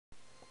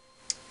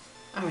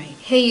Alright,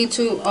 hey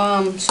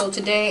YouTube, so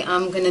today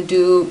I'm gonna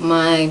do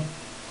my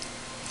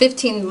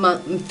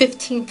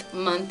 15th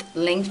month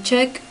length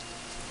check,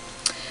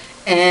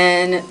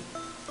 and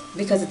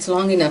because it's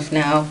long enough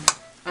now,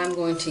 I'm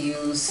going to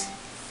use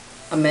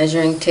a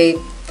measuring tape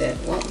that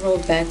won't roll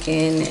back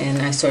in,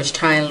 and I searched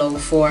high and low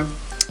for.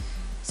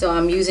 So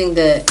I'm using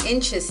the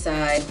inches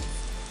side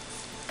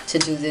to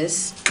do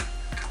this,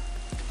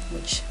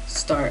 which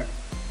start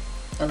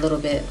a little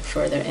bit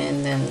further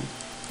in than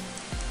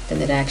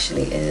it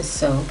actually is.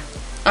 So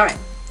alright,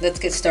 let's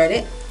get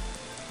started.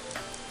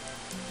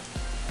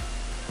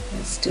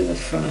 Let's do the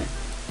front.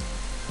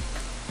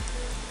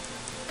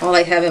 All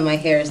I have in my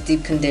hair is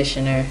deep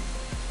conditioner.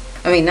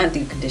 I mean, not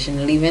deep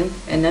conditioner, leave-in,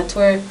 and that's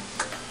where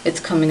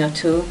it's coming up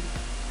to.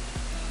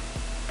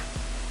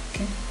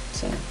 Okay,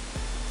 so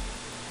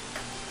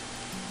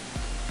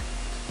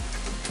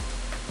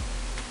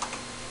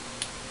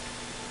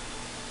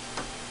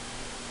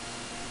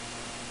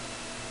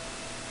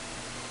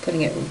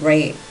putting it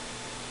right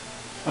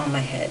on my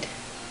head.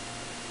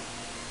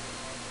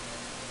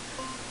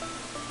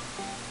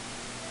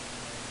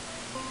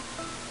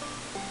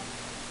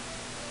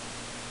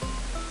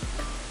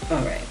 All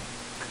right,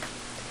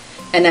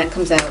 and that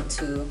comes out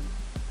to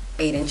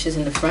 8 inches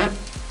in the front.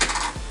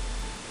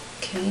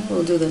 Okay,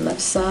 we'll do the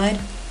left side.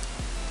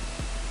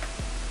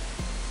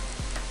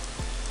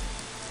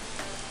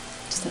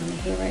 Just on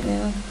here right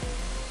now.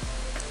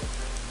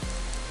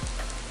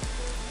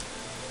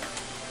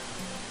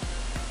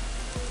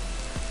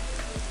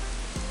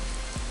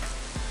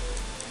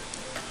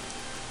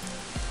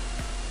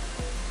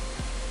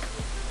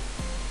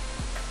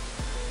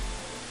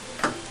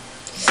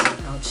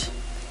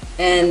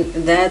 And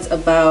that's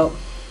about,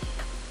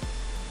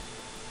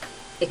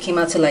 it came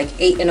out to like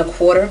 8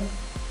 1/4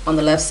 on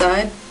the left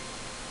side.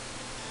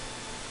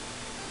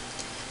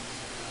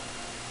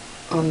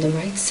 On the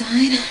right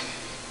side,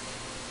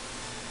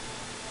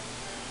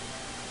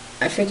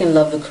 I freaking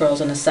love the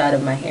curls on the side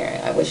of my hair.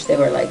 I wish they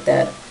were like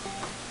that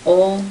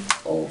all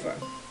over.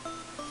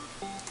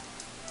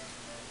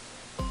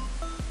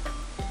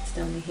 It's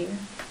down to here,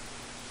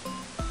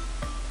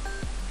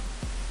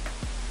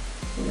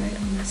 right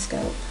on my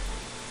scalp.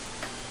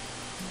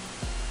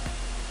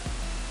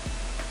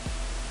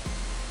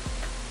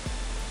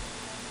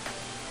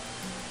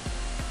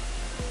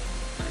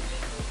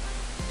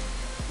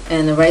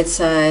 And the right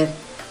side,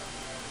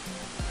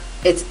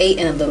 it's 8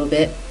 and a little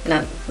bit,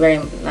 not 8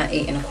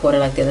 1/4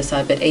 like the other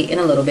side, but 8 and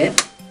a little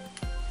bit.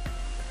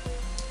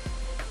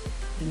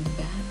 In the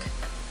back.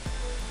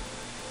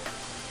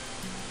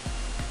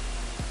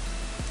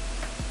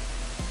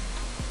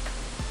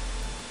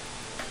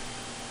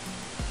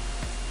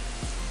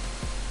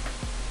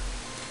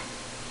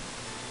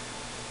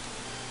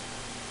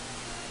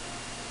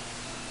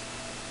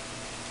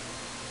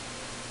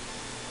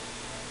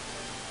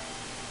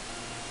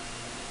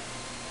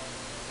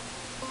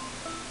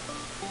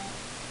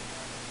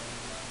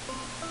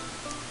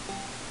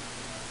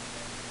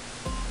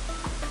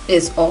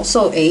 Is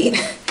also 8.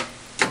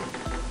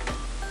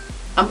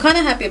 I'm kind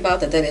of happy about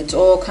that it's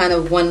all kind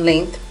of one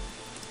length.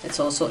 It's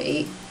also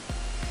 8.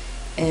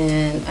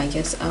 And I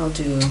guess I'll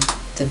do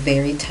the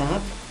very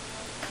top,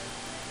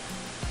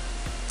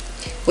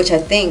 which I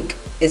think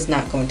is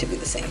not going to be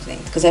the same thing,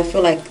 because I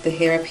feel like the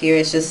hair up here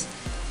is just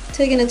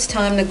taking its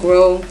time to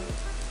grow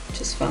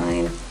just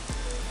fine.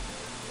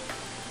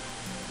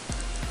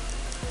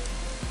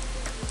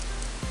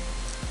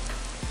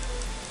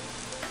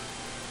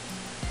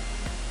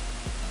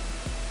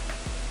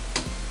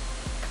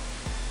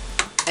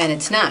 And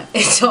it's not.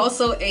 It's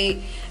also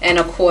 8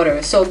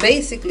 1/4. So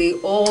basically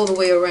all the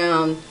way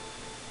around,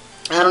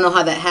 I don't know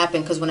how that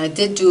happened, because when I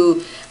did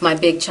do my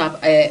big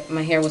chop,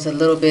 my hair was a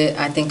little bit,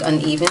 I think,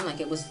 uneven. Like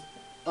it was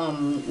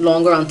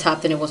longer on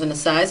top than it was on the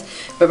sides.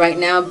 But right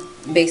now,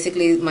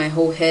 basically my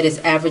whole head is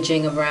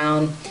averaging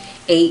around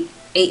 8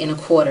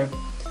 1/4.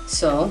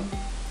 So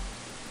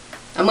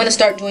I'm going to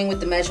start doing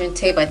with the measuring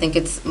tape. I think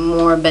it's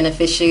more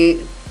beneficial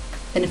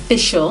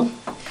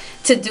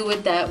to do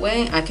it that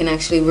way. I can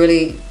actually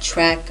really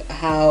track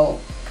how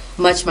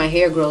much my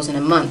hair grows in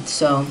a month.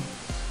 So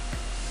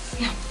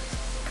yeah.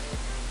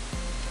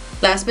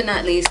 Last but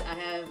not least, I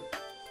have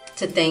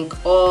to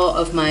thank all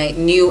of my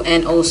new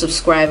and old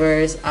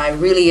subscribers. I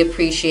really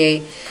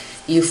appreciate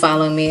you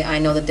following me. I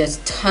know that there's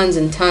tons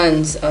and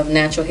tons of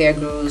natural hair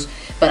gurus,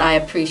 but I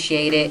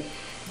appreciate it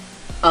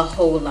a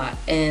whole lot.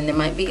 And there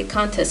might be a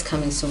contest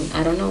coming soon.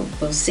 I don't know.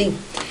 We'll see.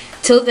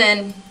 Till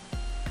then,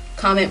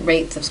 comment,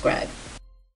 rate, subscribe.